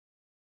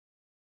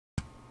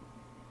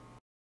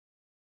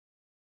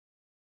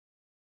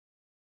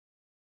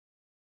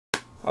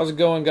How's it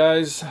going,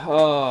 guys?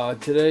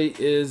 Today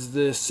is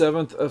the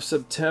 7th of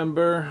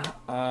September.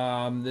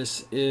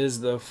 This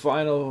is the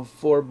final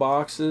 4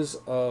 boxes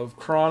of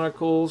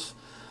Chronicles.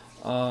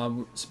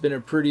 It's been a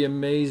pretty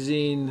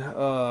amazing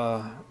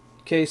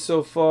case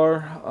so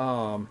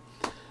far.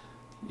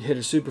 Hit a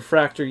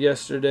superfractor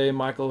yesterday.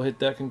 Michael hit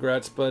that.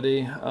 Congrats,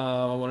 buddy.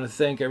 I want to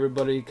thank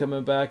everybody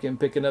coming back and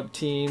picking up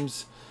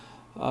teams.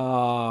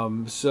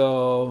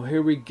 So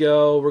here we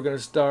go. We're going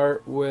to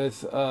start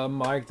with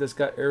Mike that's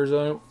got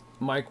Arizona.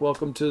 Mike,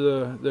 welcome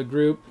to the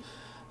group.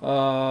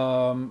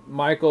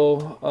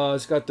 Michael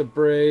has got the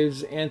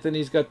Braves.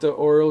 Anthony's got the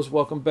Orioles.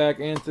 Welcome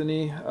back,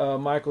 Anthony.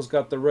 Michael's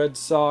got the Red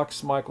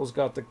Sox. Michael's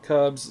got the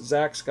Cubs.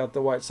 Zach's got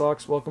the White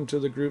Sox. Welcome to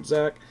the group,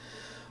 Zach.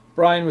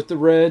 Brian with the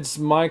Reds.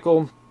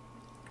 Michael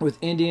with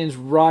Indians,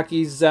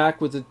 Rockies. Zach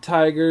with the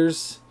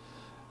Tigers.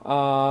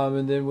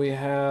 And then we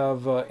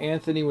have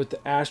Anthony with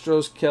the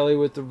Astros, Kelly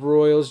with the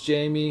Royals,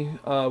 Jamie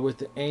with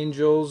the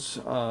Angels.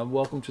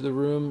 Welcome to the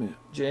room,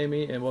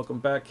 Jamie, and welcome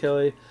back,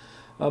 Kelly.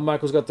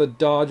 Michael's got the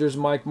Dodgers,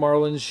 Mike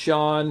Marlins,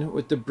 Sean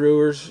with the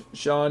Brewers.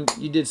 Sean,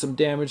 you did some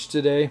damage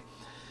today.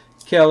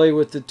 Kelly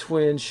with the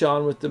Twins,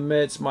 Sean with the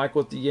Mets, Mike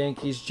with the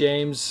Yankees,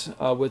 James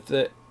with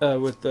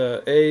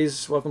the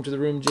A's. Welcome to the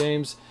room,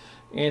 James.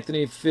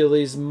 Anthony,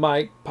 Phillies,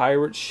 Mike,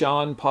 Pirates,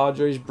 Sean,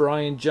 Padres,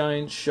 Brian,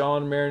 Giants,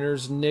 Sean,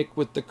 Mariners, Nick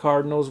with the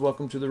Cardinals.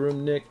 Welcome to the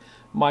room, Nick.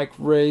 Mike,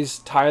 Rays,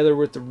 Tyler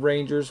with the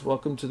Rangers.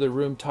 Welcome to the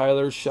room,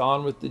 Tyler.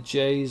 Sean with the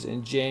Jays,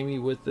 and Jamie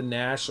with the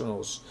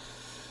Nationals.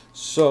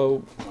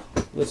 So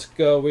let's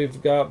go.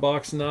 We've got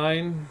box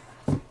 9,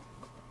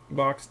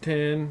 box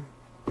 10,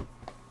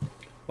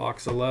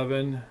 box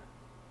 11,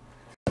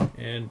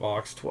 and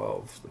box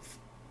 12.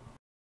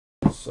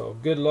 So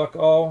good luck,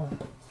 all.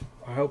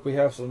 I hope we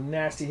have some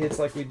nasty hits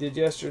like we did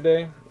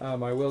yesterday. I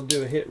will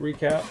do a hit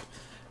recap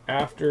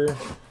after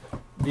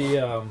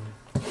the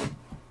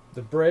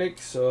break.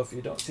 So if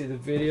you don't see the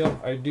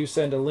video, I do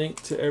send a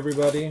link to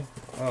everybody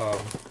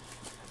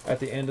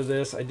at the end of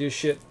this. I do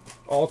ship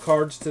all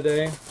cards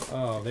today.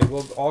 They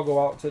will all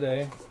go out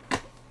today,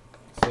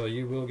 so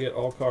you will get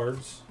all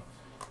cards,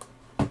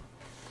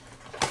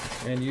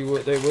 and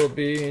they will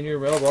be in your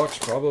mailbox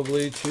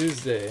probably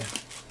Tuesday.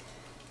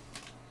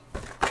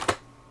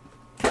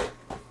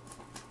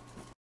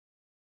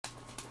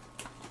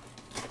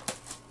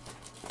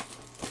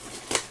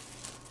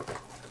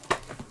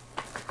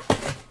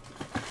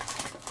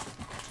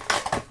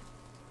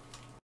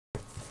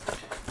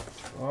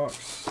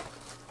 Box.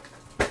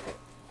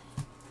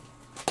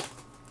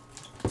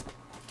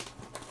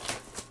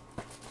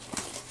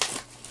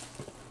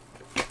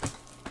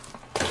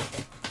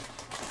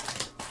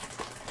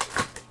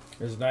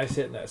 It was nice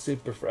hitting that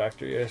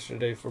superfractor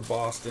yesterday for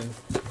Boston.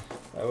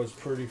 That was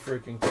pretty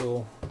freaking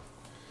cool.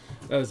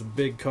 That was a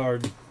big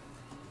card.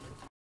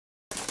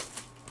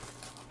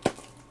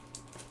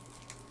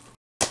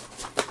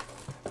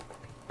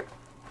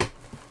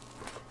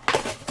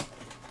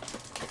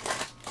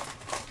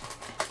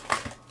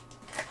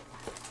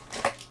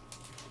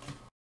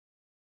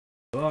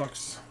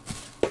 Box.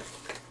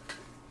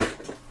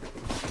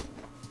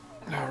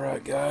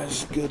 Alright,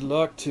 guys, good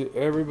luck to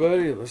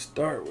everybody. Let's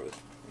start with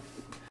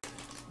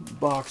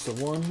box of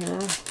 1 here.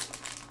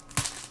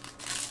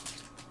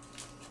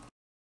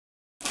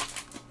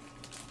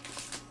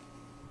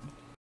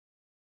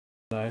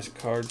 Nice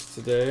cards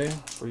today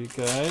for you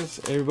guys.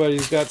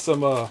 Everybody's got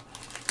some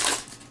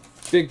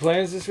big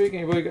plans this week.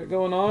 Anybody got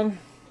going on?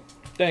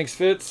 Thanks,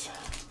 Fitz.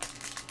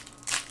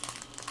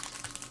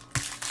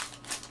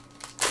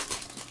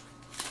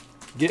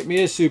 Get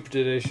me a super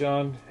today,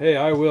 Sean. Hey,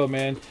 I will,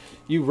 man.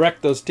 You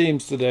wrecked those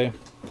teams today.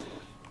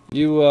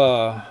 You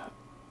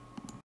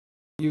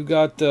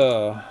got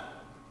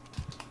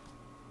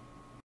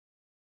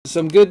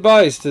some good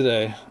buys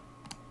today.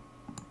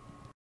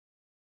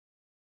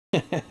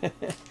 But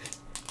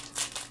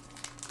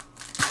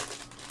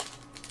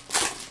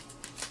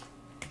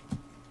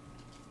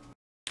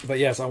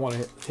yes, I want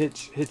to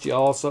hit you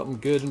all something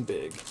good and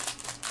big.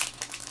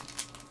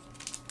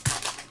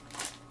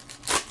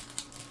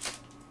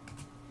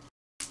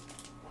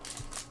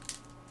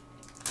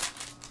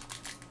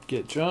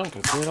 Get drunk,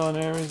 I bid on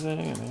everything,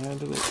 and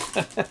handle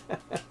it.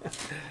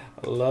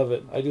 I love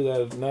it. I do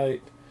that at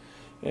night.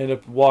 End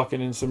up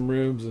walking in some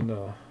rooms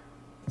and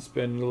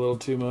spending a little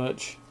too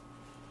much.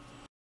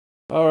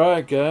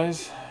 Alright,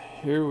 guys,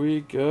 here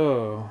we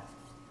go.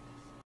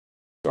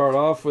 Start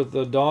off with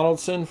the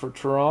Donaldson for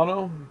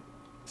Toronto,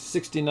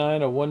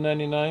 69 of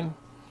 199.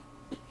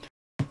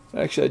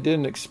 Actually, I did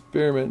an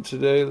experiment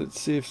today. Let's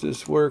see if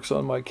this works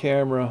on my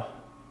camera.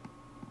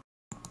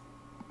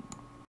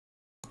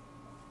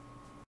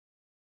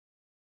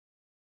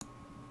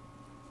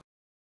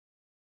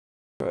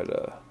 Try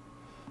to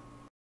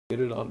get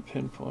it on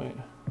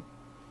pinpoint.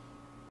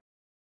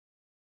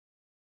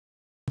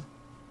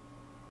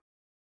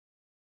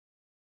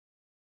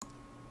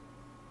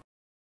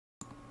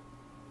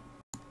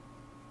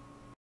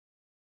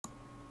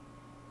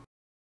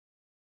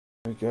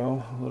 There we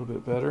go, a little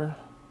bit better.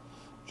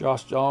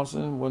 Josh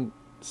Johnson,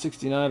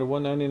 169 to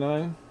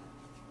 199.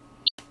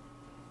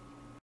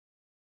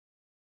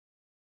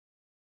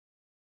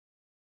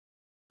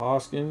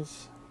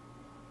 Hoskins,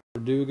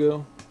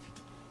 Verdugo.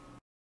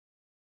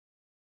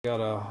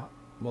 Got a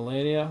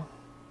Melania,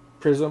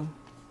 Prism,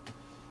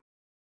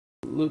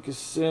 Lucas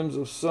Sims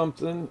of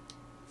something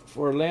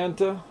for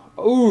Atlanta.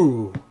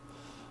 Ooh,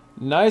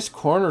 nice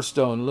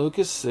cornerstone,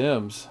 Lucas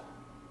Sims.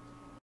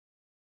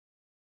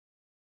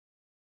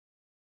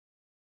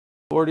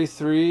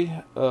 43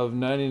 of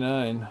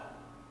 99.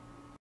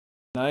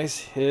 Nice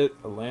hit,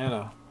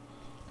 Atlanta.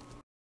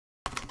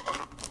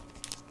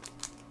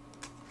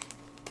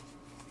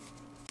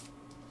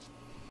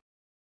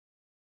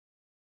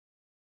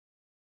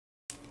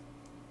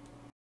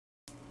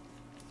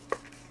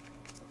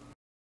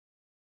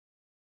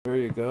 There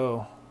you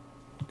go.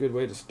 Good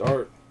way to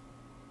start.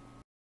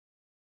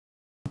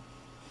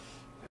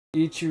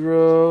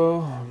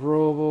 Ichiro,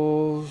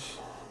 Robles,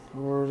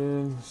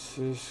 Gordon,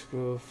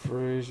 Cisco,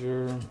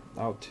 Frazier,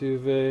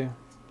 Altuve,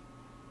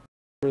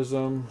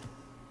 Prism.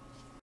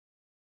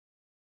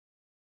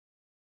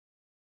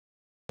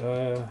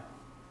 Ooh,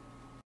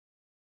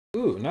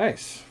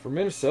 nice. For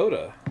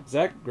Minnesota,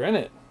 Zach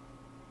Greinert.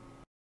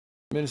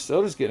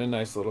 Minnesota's getting a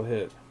nice little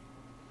hit.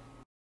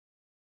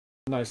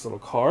 Nice little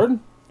card.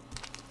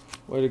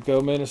 Way to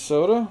go,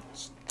 Minnesota.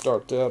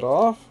 Start that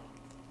off.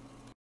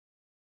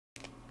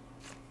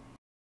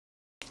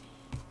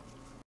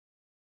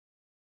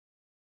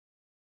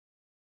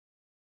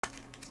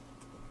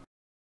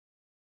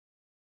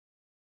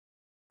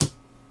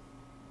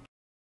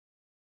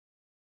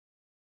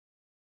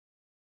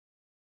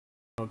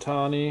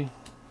 Otani.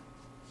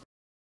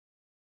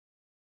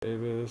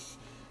 Davis.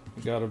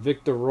 We got a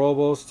Victor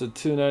Robles to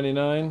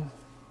 299.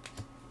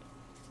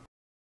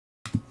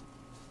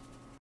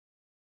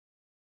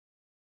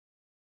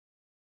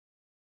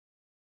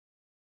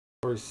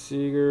 Corey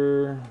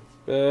Seager,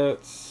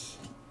 Betts,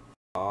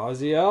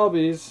 Ozzie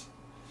Albies,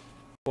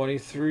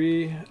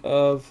 23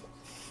 of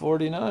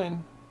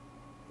 49.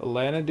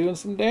 Atlanta doing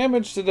some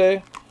damage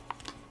today.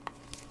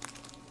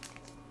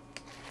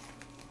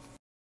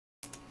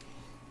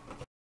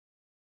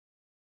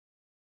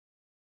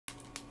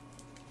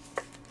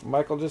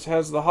 Michael just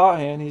has the hot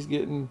hand. He's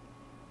picking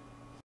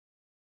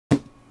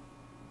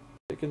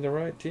the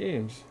right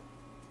teams.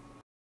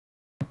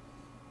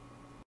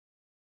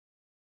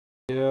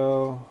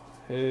 Yale,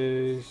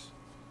 Hayes,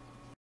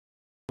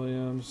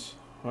 Williams,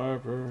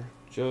 Harper,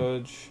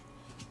 Judge.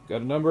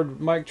 Got a numbered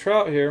Mike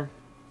Trout here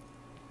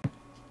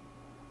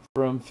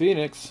from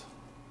Phoenix.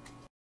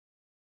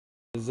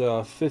 Is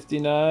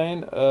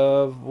 59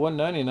 of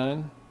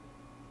 199.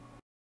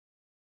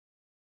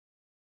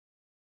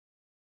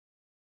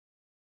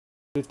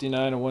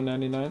 $59 of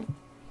 $199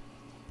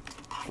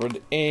 for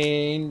the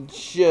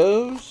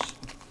Angels.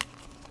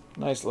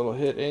 Nice little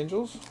hit,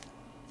 Angels.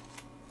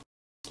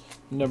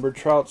 Numbered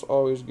Trout's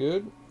always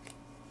good.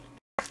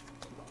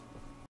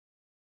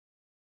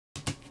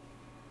 And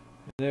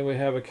then we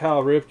have a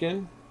Cal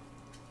Ripken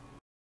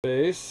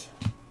base.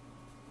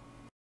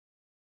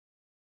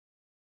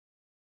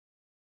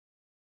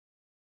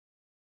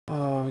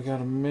 We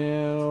got a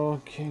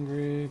Mail,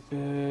 Kingery,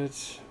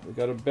 Betts. We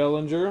got a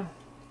Bellinger.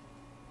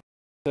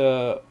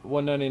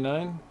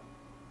 199.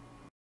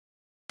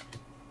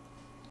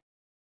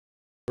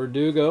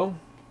 Verdugo,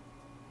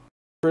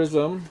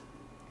 Prism,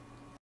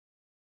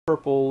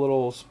 purple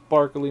little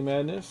sparkly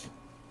madness.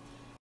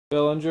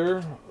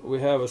 Bellinger, we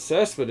have a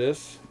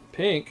Cespedes,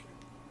 pink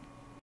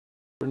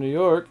for New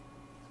York.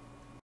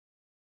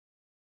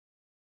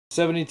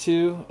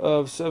 72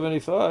 of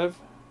 75.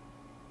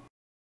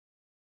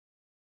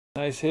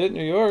 Nice hit,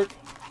 New York.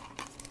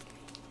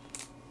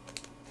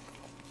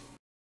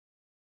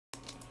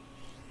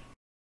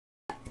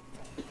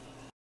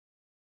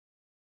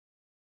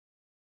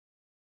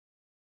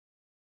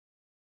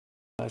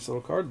 Nice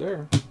little card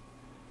there.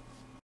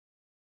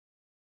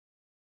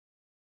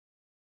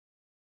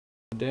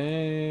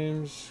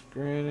 Dames,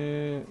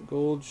 Granite,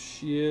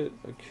 Goldschmidt,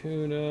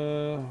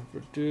 Acuna,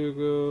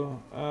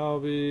 Verdugo,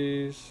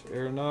 Albies,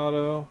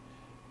 Arenado,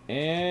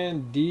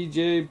 and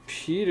DJ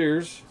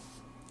Peters.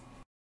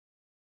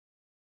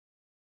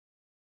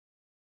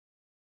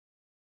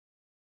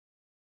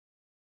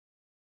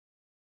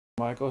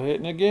 Michael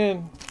hitting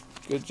again.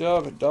 Good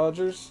job at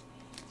Dodgers.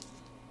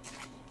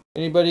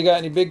 Anybody got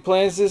any big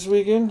plans this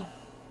weekend?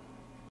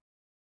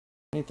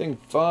 Anything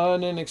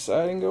fun and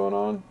exciting going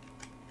on?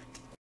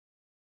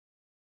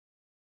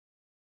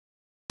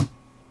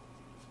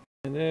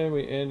 And then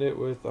we end it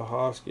with the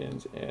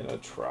Hoskins and a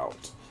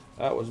Trout.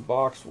 That was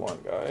box one,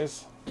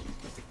 guys.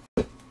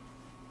 I'm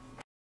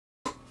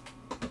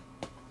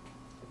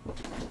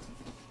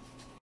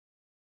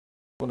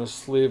going to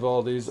sleeve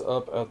all these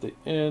up at the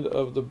end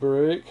of the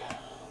break.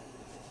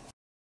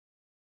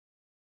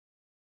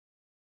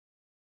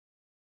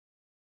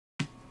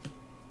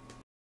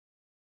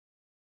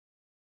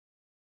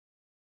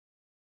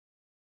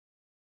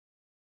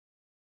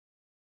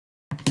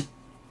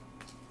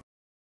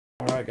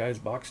 Alright guys,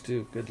 box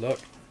two. Good luck.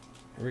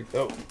 Here we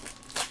go.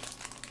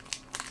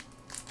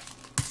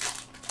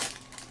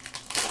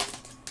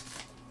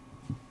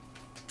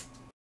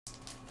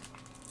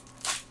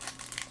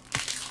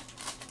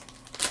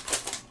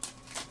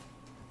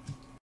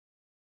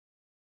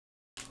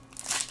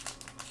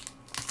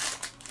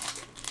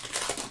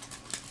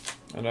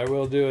 And I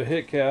will do a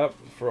hit cap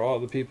for all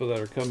the people that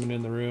are coming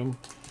in the room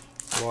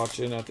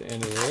watching at the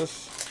end of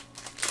this.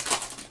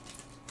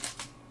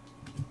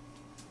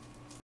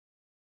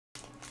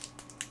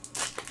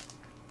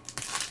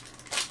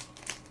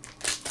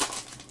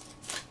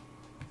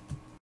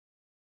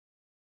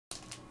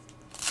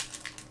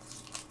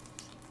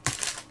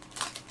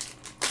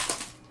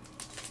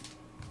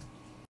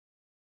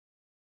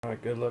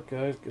 Alright, good luck,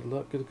 guys. Good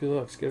luck, good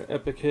luck. Let's get an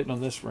epic hitting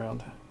on this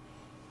round.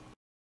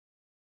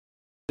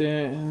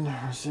 Dan,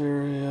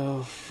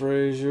 Rosario,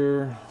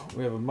 Frazier.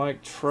 We have a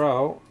Mike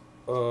Trout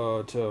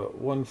to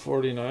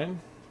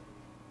 149.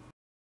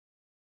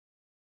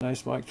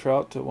 Nice Mike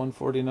Trout to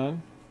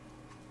 149.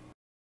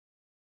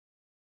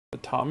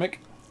 Atomic.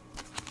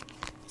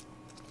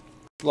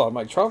 A lot of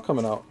Mike Trout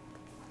coming out.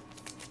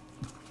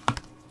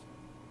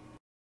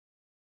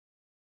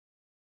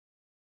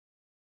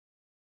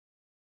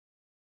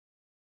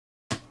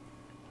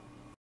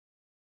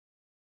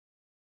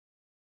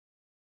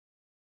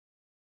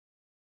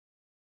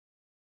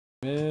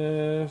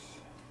 Smith.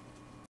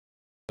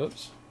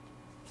 Oops.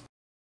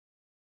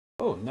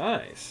 Oh,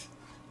 nice.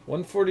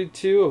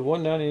 142 of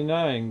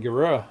 199.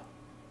 Guerra.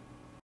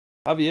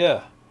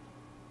 Javier.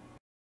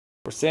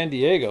 For San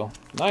Diego.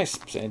 Nice,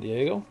 San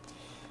Diego.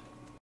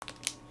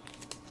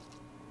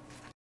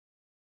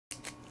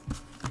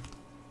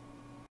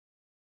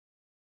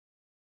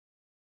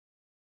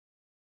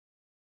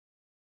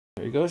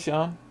 There you go,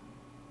 Sean.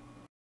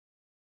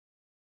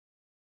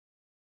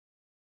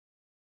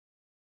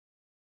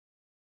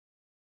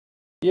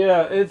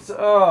 Yeah, it's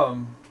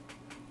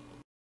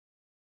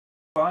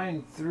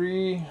find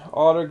 3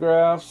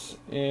 autographs,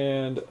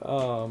 and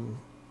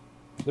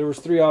there was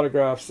 3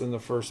 autographs in the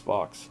first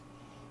box.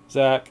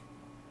 Zach,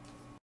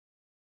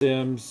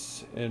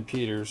 Sims, and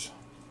Peters.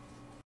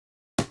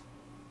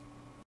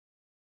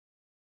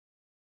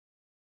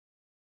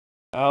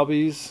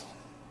 Albies,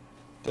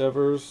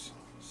 Devers,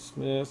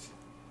 Smith,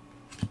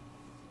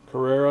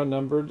 Carrera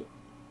numbered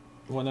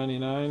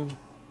 199.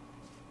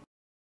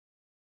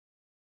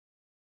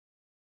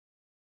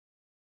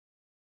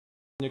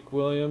 Nick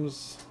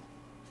Williams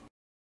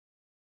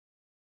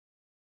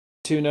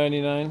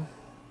 299.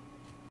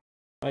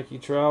 Mikey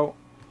Trout.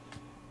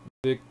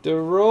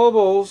 Victor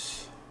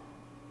Robles.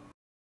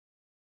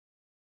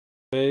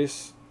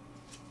 Base.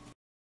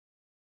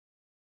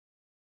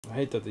 I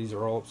hate that these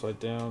are all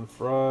upside down.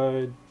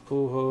 Fried,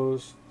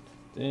 Pujols,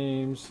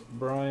 James,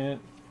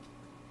 Bryant.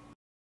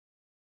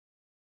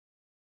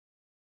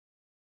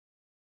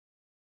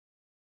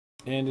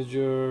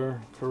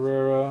 Andiger,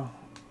 Carrera.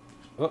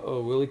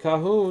 Uh-oh, Willie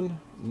Cahoon.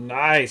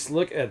 Nice.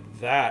 Look at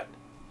that.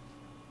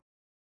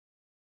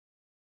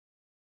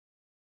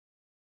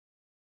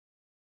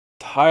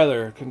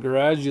 Tyler,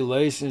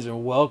 congratulations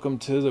and welcome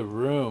to the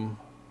room.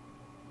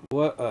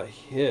 What a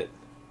hit.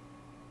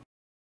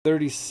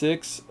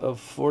 36 of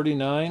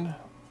 49.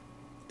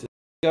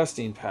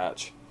 Disgusting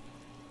patch.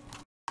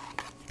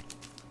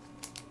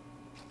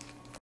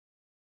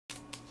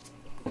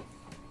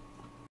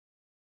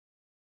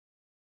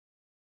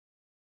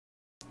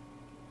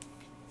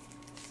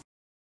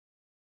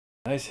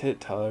 Nice hit,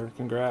 Tyler.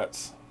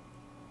 Congrats.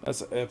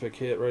 That's an epic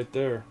hit right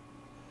there.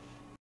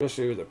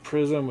 Especially with the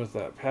prism with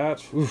that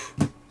patch. Oof,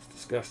 it's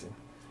disgusting.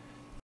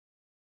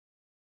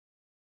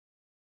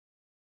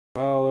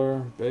 Fowler,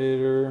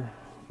 Bader.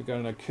 We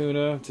got an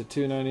Acuna to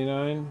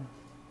 299.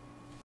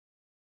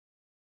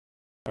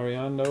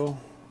 Ariando.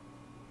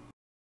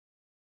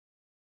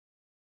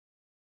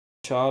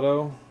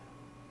 Machado.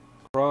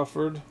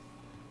 Crawford.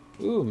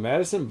 Ooh,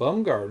 Madison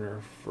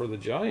Bumgarner for the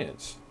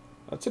Giants.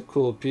 That's a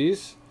cool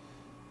piece.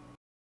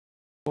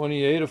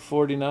 28 of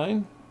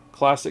 49.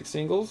 Classic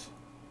singles.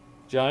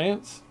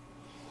 Giants.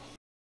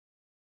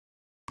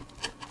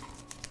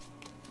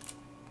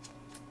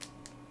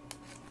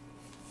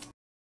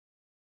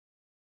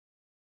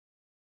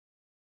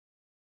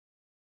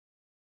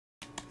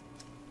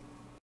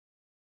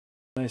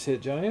 Nice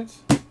hit,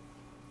 Giants.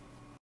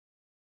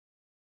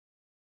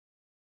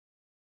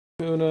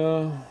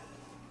 Tuna,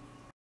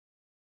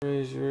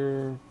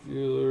 Frazier,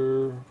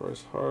 Bueller,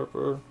 Bryce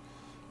Harper.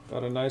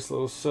 Got a nice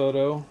little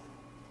Soto.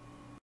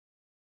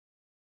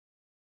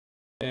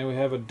 And we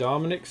have a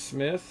Dominic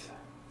Smith.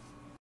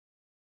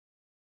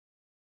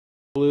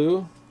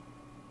 Blue.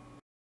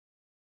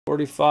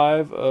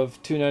 45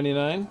 of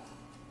 299.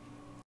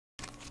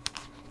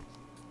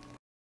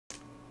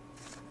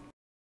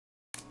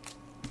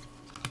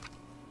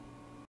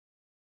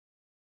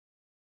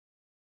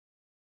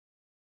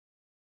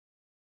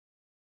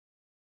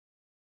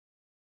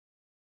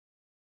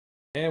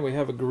 And we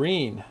have a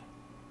green.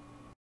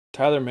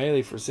 Tyler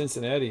Mahle for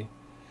Cincinnati.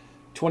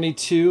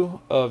 22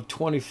 of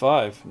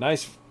 25.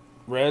 Nice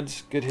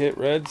Reds. Good hit,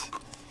 Reds.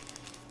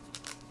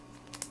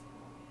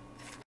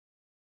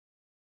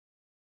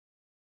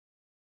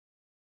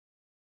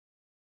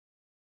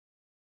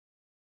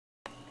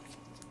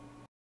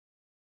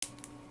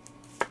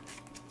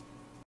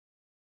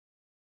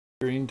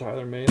 Green,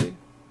 Tyler Mahle.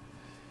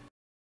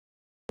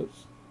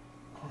 Oops.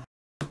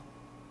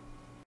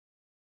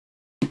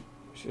 We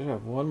should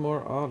have one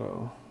more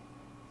auto.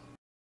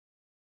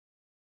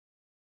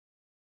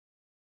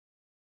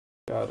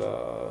 Got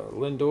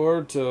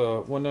Lindor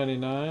to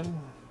 199.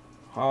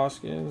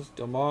 Hoskins,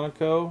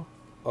 Delmonico.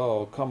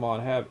 Oh, come on,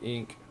 have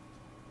ink.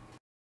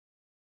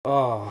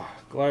 Oh,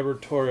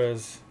 Gleyber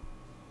Torres.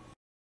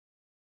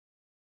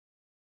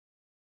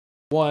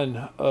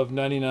 1 of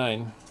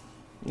 99.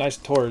 Nice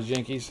Torres,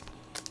 Yankees.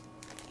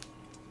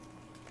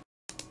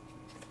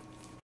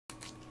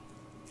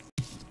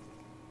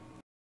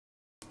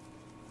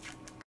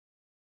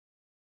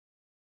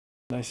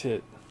 Nice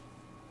hit.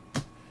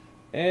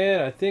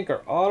 And I think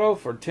our auto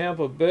for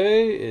Tampa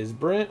Bay is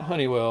Brent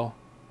Honeywell.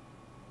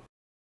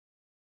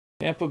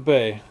 Tampa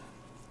Bay.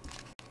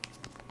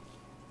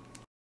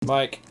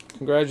 Mike,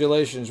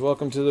 congratulations.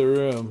 Welcome to the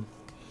room.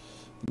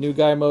 New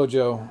guy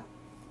mojo.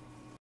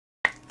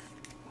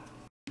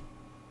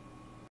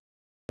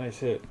 Nice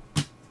hit.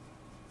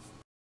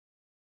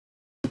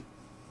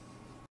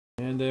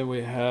 And then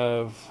we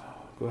have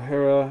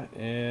Guerrero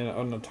and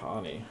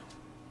Onotani.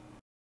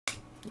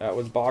 That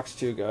was box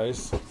 2,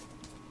 guys.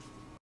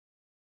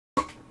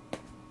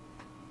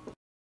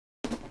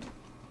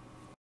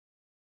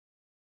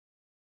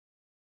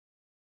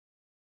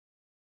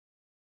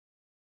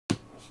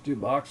 Let's do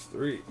box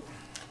 3.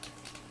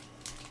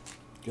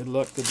 Good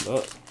luck, good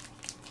luck.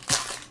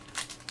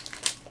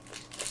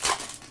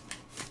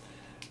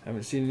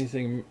 Haven't seen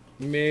anything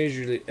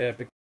majorly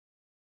epic.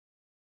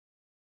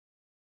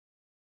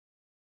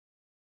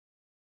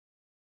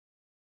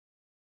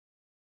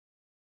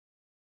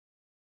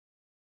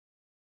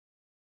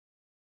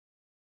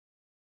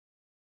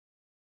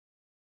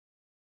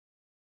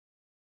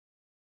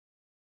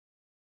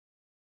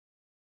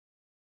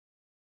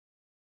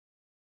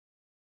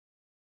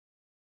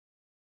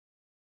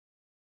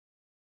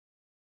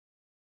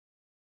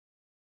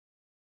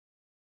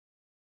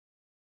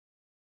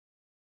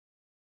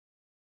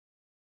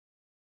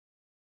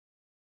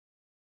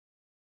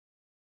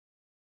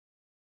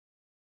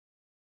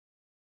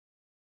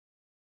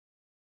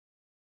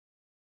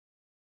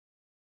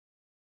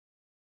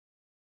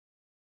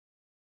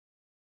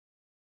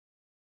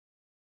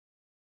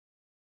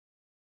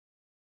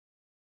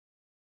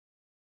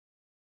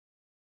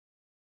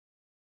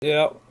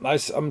 Yeah,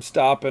 I'm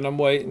stopping. I'm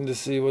waiting to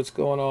see what's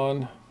going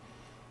on.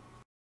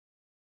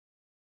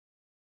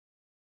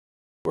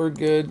 We're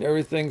good.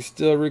 Everything's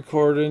still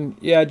recording.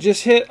 Yeah,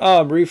 just hit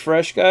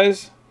refresh,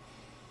 guys.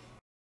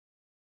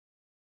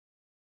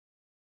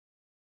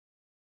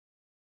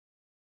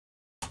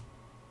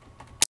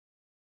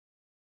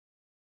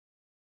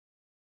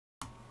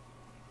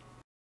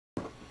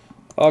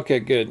 Okay,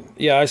 good.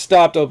 Yeah, I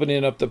stopped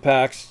opening up the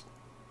packs.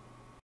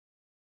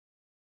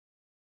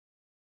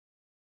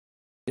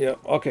 Yeah,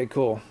 okay,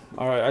 cool.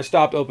 All right, I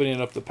stopped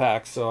opening up the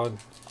packs, so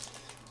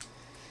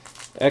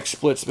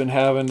XSplit's been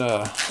having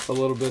a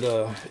little bit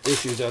of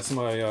issues. That's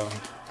my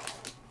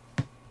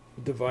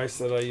device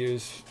that I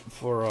use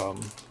for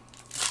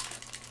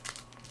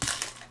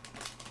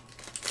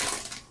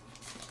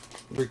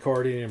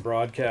recording and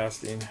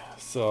broadcasting.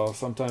 So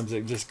sometimes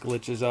it just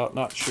glitches out.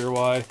 Not sure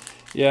why.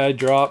 Yeah, I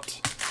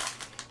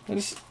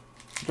just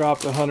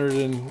dropped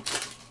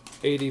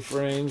 180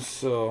 frames,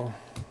 so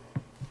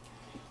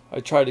I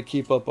try to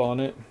keep up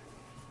on it.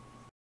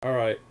 All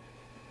right.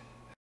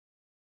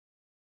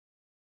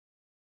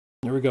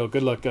 Here we go.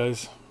 Good luck,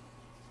 guys.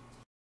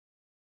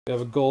 We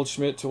have a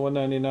Goldschmidt to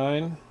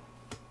 199.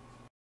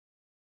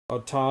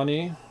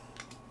 Otani.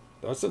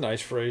 That's a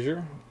nice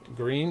Frazier.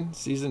 Green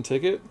season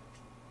ticket.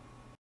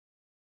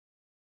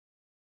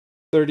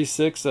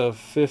 36 of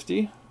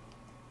 50.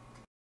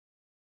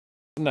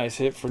 Nice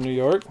hit for New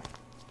York.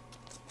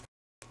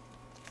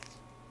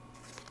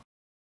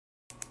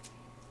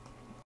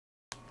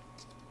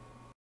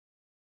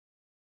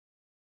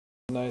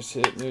 Nice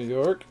hit, New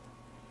York.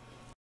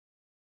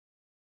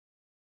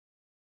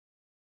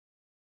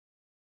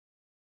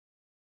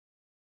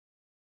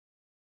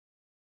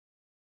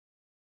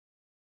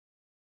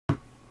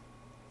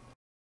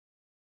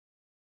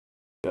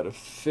 Got a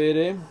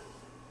Fede.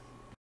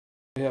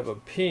 We have a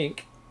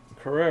pink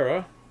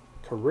Carrera.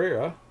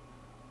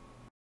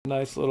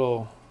 Nice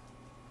little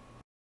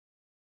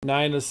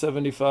 9 of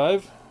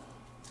 75.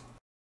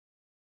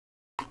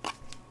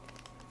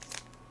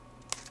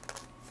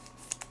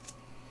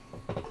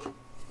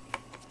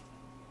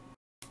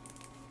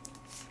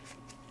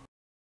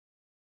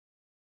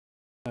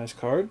 Nice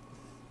card.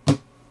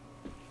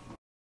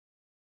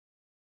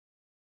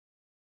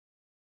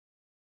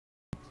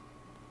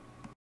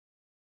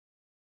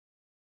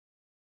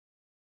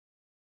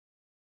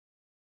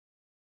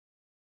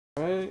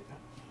 All right.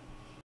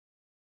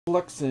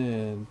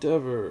 Flexen,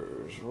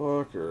 Devers,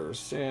 Walker,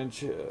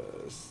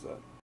 Sanchez.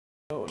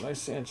 Oh,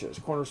 nice Sanchez.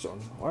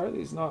 Cornerstone. Why are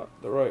these not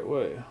the right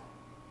way?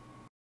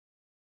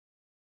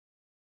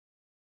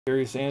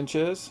 Gary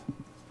Sanchez.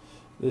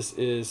 This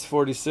is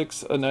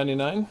 46 of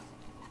 99.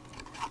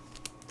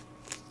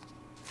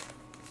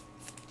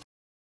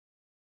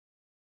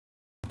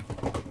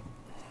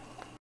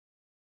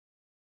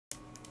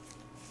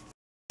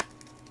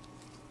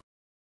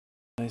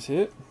 Nice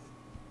hit.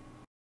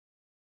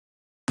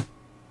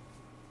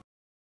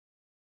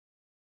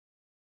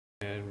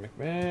 And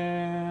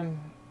McMahon.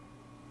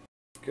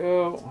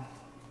 go.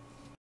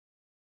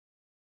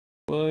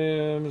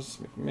 Williams,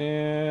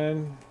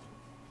 McMahon,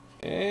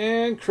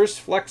 and Chris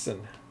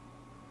Flexen.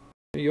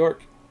 New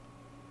York.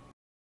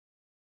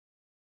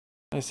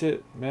 Nice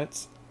hit,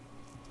 Mets.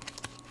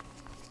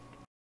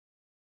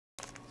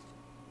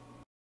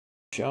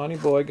 Johnny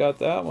boy got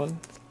that one.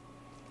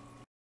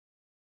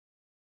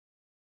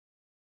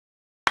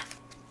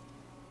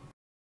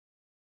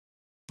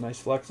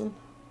 Nice flexing.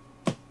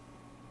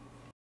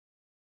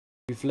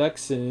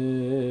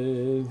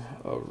 Flexing.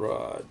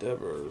 Alright,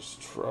 Devers,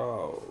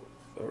 Trout,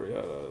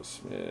 Arrieta,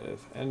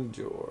 Smith,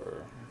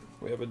 Endure.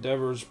 We have a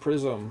Devers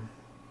Prism.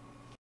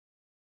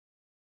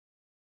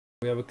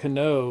 We have a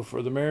Cano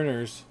for the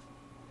Mariners.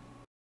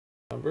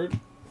 Numbered.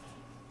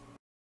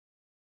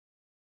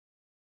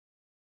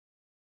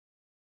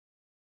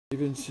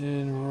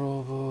 Stevenson,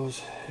 Robles,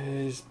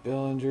 Hayes,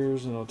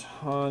 Bellingers, and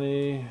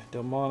Ohtani,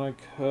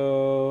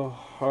 Delmonico,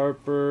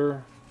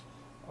 Harper,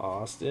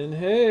 Austin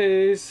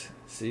Hayes,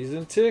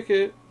 season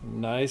ticket,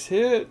 nice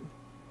hit.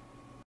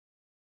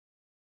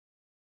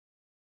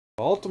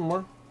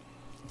 Baltimore,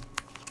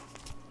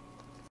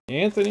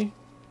 Anthony,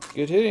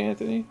 good hit,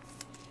 Anthony.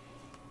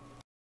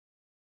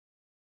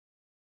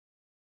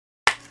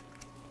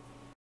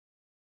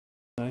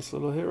 Nice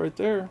little hit right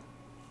there.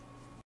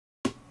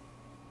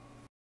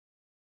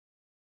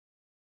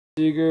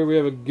 Seager, we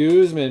have a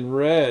Guzman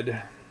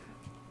red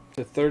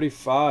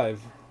 /35,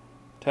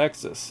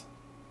 Texas.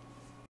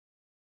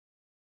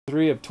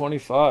 3 of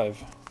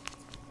 25.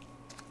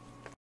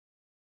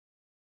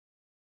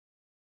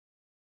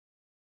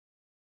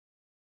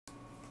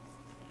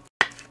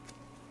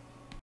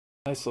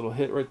 Nice little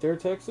hit right there,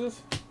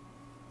 Texas.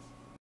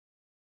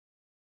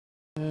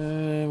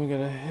 And we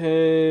got a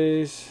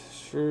Hayes,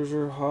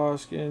 Scherzer,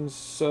 Hoskins,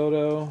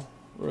 Soto,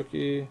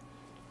 rookie,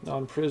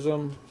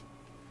 non-prism.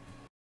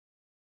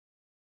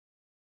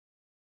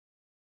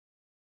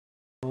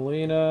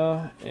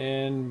 Molina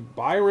and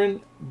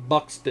Byron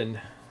Buxton.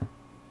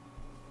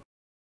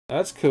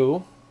 That's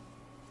cool.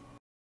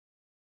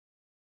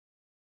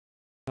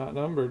 Not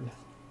numbered.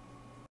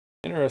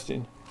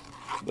 Interesting.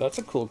 That's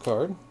a cool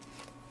card.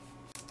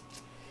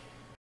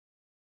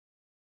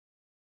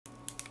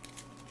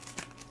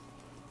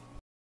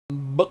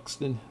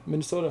 Buxton,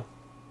 Minnesota.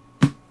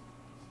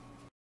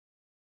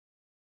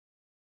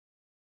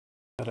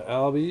 Got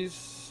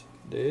Albies,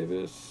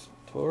 Davis,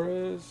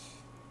 Torres,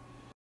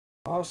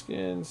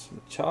 Hoskins,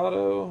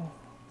 Machado,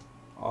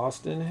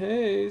 Austin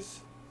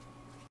Hayes.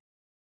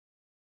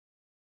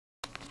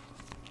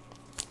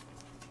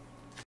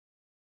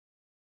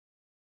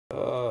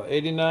 Uh,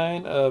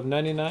 89 of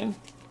 99.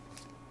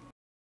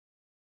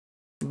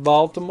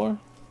 Baltimore.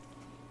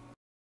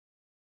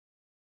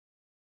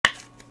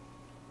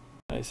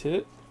 Nice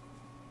hit.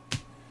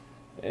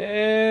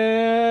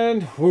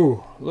 And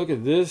whoo, look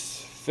at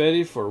this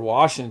Fetty for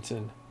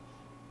Washington.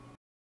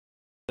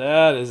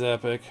 That is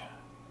epic.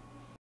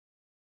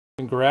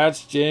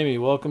 Congrats, Jamie.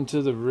 Welcome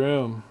to the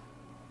room.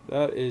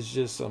 That is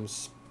just some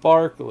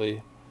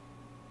sparkly.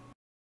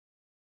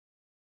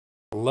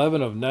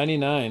 11 of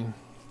 99.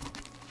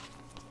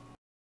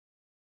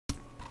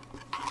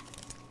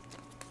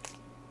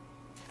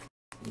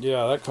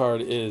 Yeah, that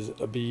card is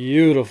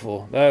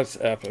beautiful. That's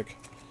epic.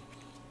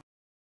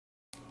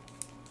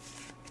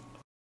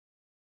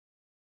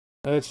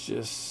 That's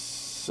just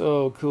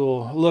so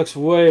cool. Looks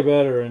way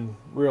better in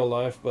real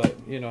life, but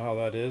you know how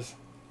that is.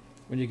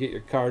 When you get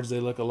your cards, they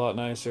look a lot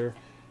nicer.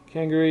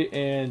 Kangaroo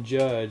and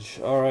Judge.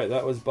 Alright,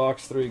 that was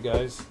box 3,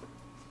 guys.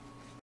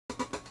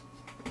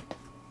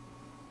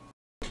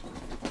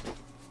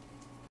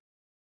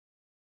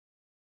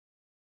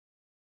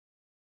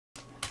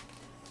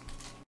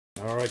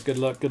 Alright, good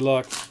luck, good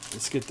luck.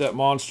 Let's get that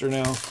monster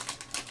now.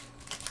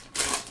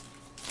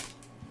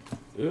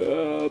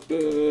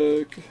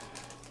 Epic.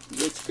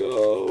 Let's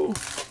go.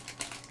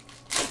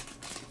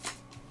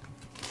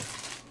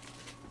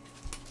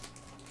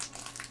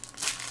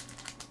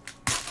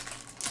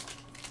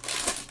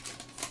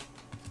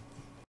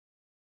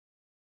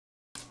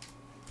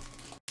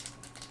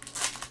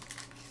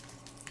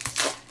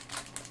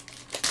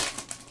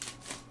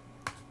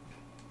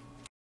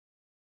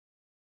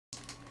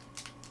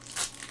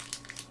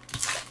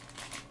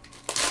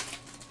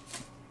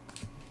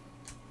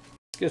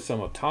 Get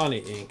some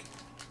Ohtani ink.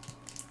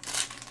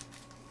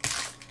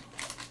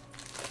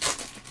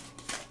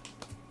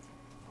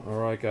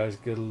 Alright guys,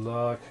 good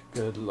luck,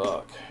 good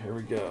luck. Here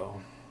we go.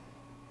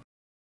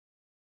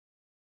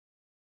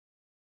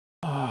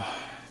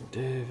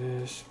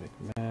 Davis,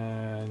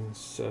 McMahon,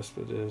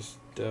 Cespedes,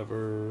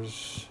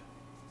 Devers,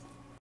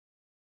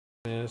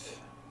 Smith,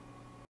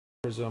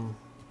 Prism.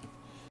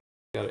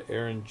 Got an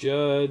Aaron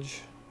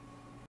Judge,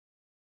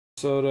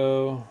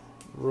 Soto,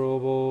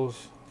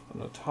 Robles,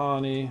 an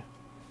Ohtani.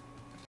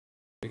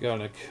 We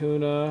got an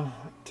Acuna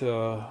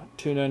to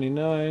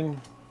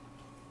 299.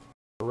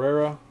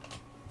 Herrera.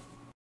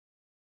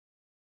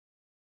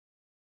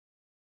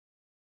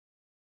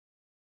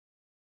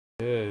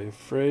 Okay,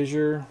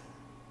 Frazier.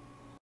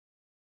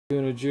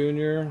 Acuna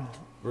Jr.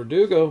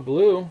 Verdugo,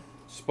 blue.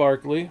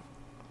 Sparkly.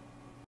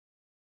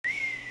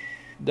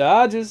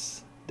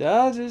 Dodgers.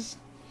 Dodgers.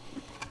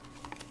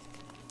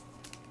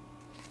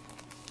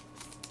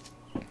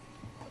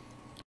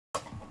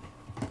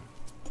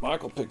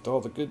 Michael picked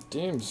all the good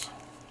teams.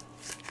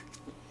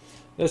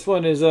 This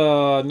one is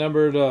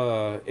numbered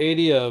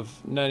 80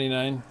 of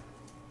 99.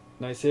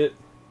 Nice hit.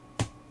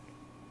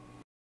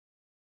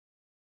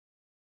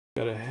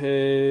 Got a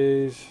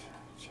Hayes,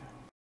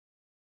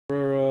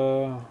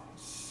 Herrera,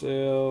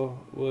 Sale,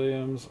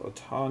 Williams,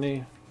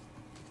 Ohtani.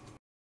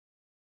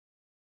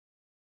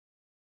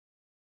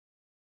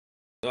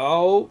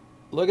 Oh,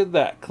 look at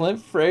that.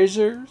 Clint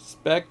Frazier,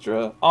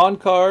 Spectra, on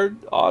card,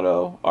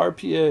 auto,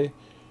 RPA,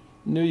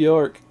 New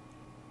York.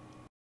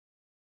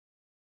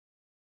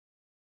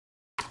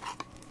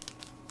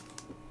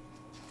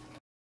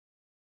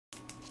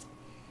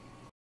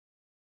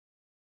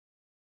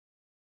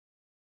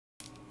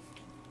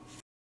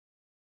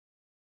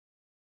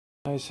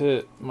 Nice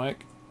hit,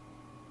 Mike.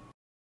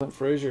 Clint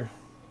Frazier.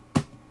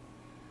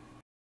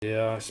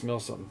 Yeah, I smell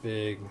something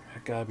big.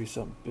 That gotta be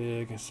something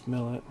big. I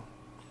smell it.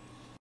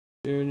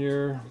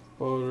 Junior,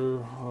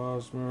 Boder,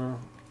 Hosmer.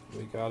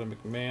 We got a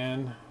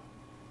McMahon.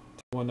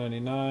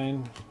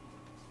 199.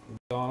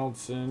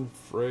 Donaldson,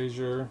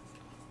 Frazier.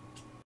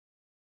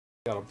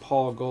 Got a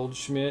Paul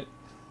Goldschmidt.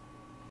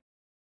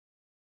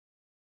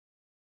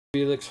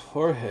 Felix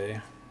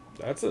Jorge.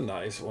 That's a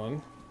nice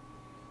one.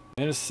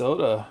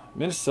 Minnesota.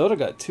 Minnesota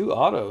got 2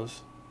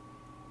 autos.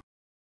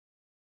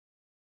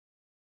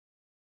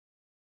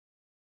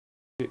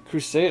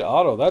 Crusade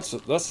auto.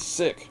 That's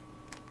sick.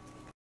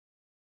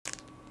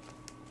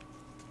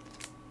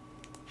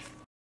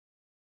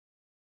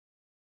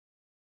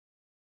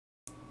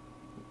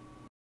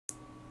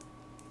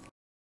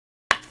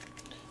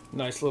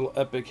 Nice little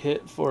epic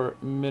hit for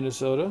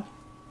Minnesota.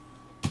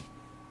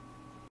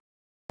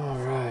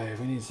 Alright,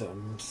 we need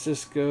some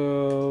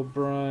Cisco,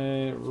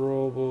 Bryant,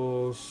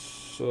 Robles,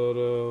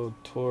 Soto,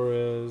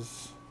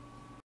 Torres,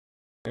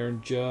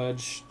 Aaron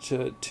Judge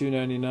to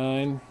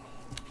 299.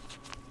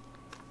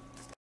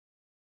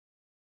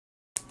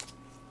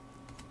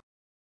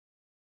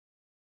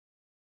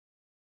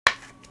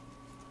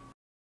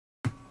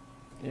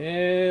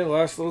 Yeah,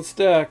 last little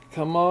stack.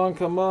 Come on,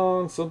 come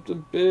on.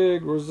 Something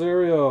big.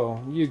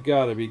 Rosario. You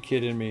gotta be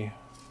kidding me.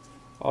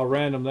 I'll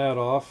random that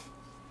off.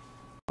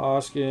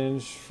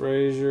 Hoskins,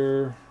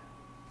 Frazier,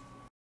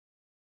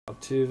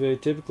 Altuve.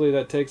 Typically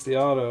that takes the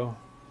auto.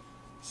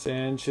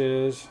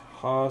 Sanchez,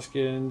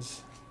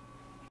 Hoskins,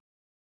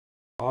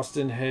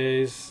 Austin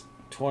Hayes.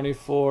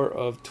 24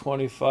 of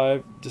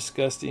 25.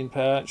 Disgusting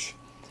patch.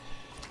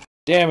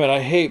 Damn it,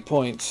 I hate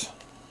points.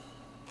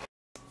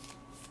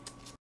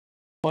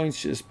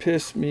 Points just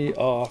piss me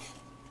off.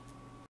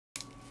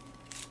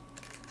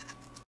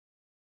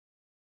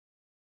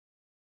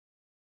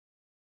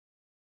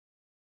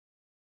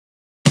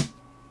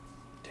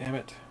 Damn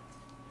it.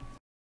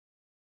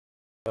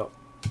 Oh,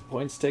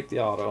 points take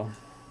the auto.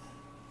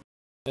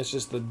 It's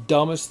just the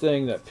dumbest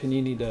thing that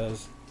Panini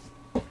does.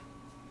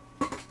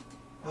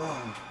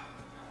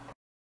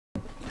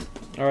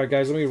 Alright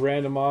guys, let me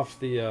random off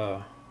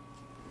the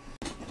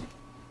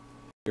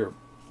your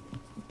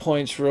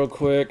points real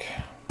quick.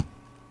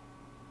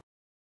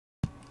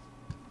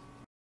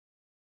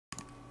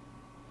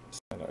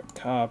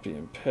 Copy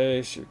and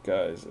paste your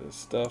guys'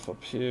 stuff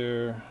up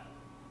here.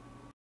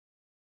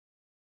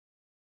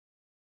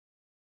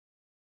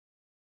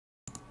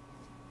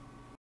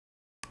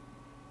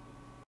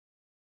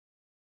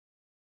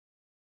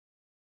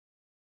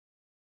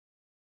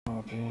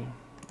 Copy.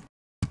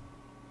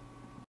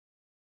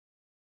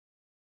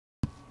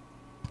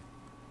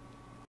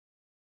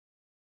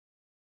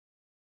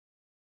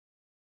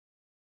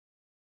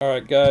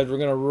 Alright guys, we're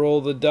gonna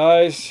roll the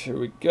dice. Here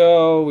we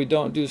go. We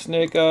don't do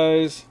snake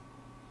eyes.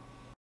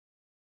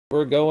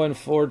 We're going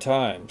 4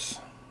 times.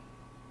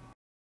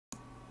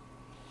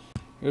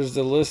 Here's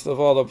the list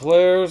of all the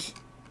players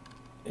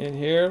in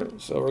here.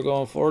 So we're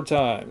going 4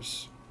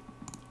 times.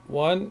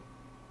 1,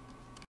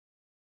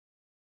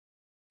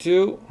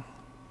 2,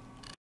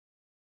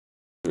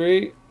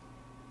 3,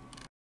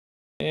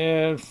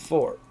 and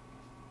 4.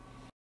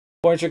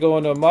 Points are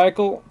going to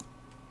Michael.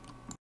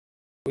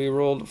 We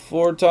rolled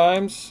 4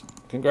 times.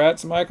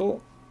 Congrats,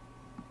 Michael.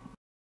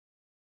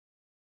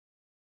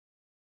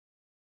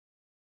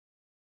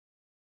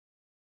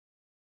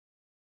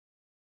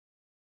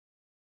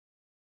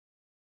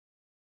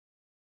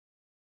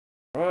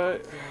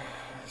 Alright,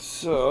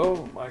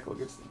 so Michael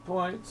gets the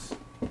points.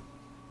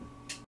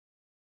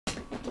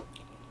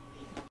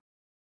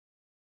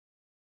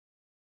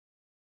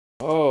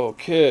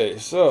 Okay,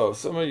 so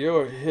some of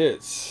your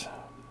hits.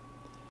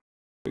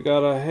 We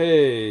got a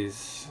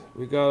Hayes,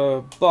 we got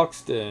a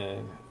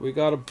Buxton, we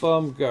got a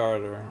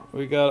Bumgarner,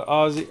 we got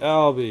Ozzie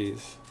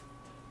Albies.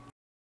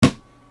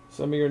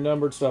 Some of your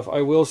numbered stuff.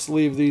 I will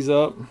sleeve these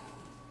up.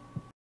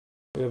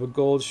 We have a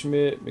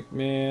Goldschmidt,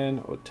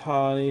 McMahon,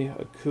 Ohtani,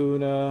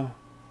 Acuna.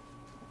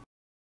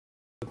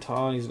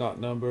 Ohtani's not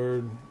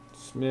numbered.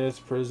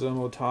 Smith, Prism,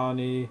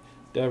 Ohtani,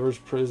 Devers,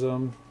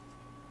 Prism,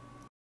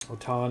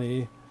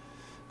 Ohtani,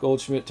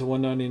 Goldschmidt to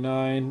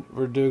 199,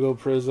 Verdugo,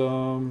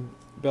 Prism,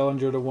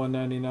 Bellinger to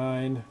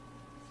 199.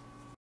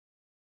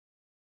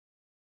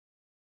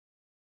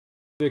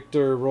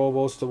 Victor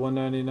Robles to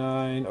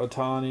 199.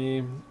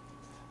 Otani.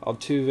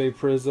 Altuve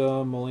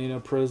Prism. Molina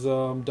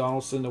Prism.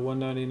 Donaldson to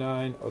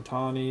 199.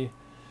 Otani.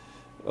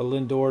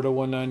 Lindor to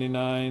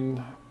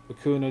 199.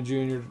 Acuna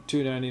Jr. to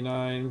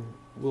 299.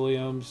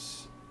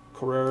 Williams.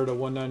 Carrera to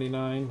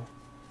 199.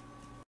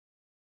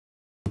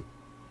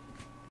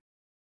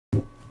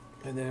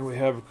 And then we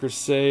have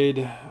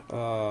Crusade,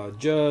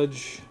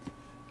 Judge,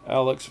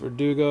 Alex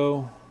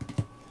Verdugo,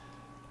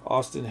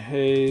 Austin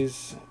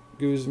Hayes,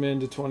 Guzman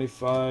to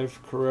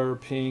 25, Carrera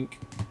Pink,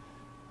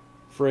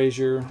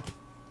 Frazier,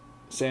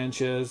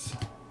 Sanchez,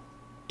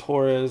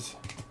 Torres,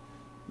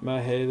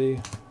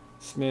 Mahaley,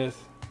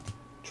 Smith,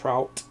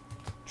 Trout,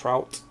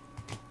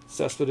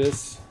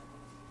 Cespedes.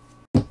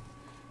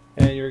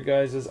 And your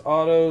guys'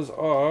 autos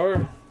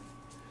are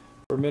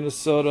for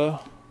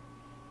Minnesota,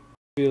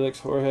 Felix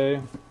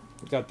Jorge.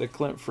 Got the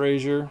Clint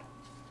Frazier,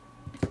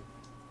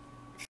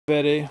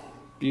 Fede,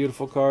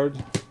 beautiful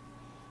card.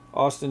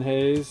 Austin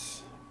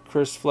Hayes,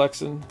 Chris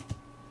Flexen,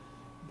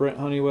 Brent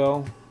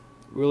Honeywell,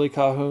 Willie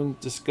Calhoun,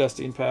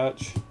 disgusting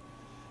patch.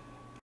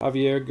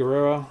 Javier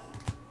Guerrera,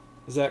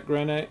 Zach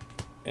Granite,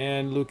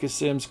 and Lucas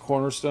Sims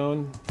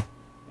cornerstone,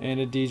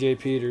 and a DJ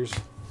Peters.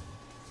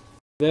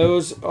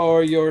 Those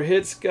are your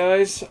hits,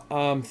 guys.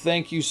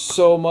 Thank you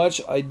so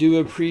much. I do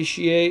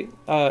appreciate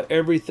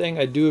everything.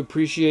 I do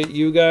appreciate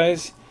you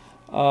guys.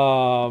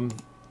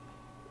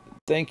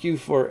 Thank you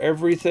for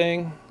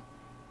everything.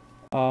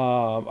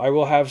 I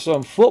will have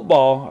some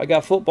football. I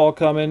got football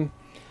coming.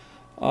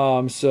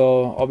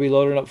 So I'll be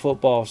loading up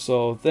football.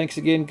 So thanks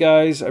again,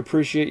 guys. I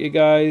appreciate you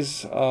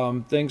guys.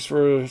 Thanks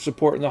for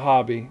supporting the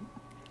hobby.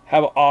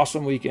 Have an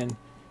awesome weekend.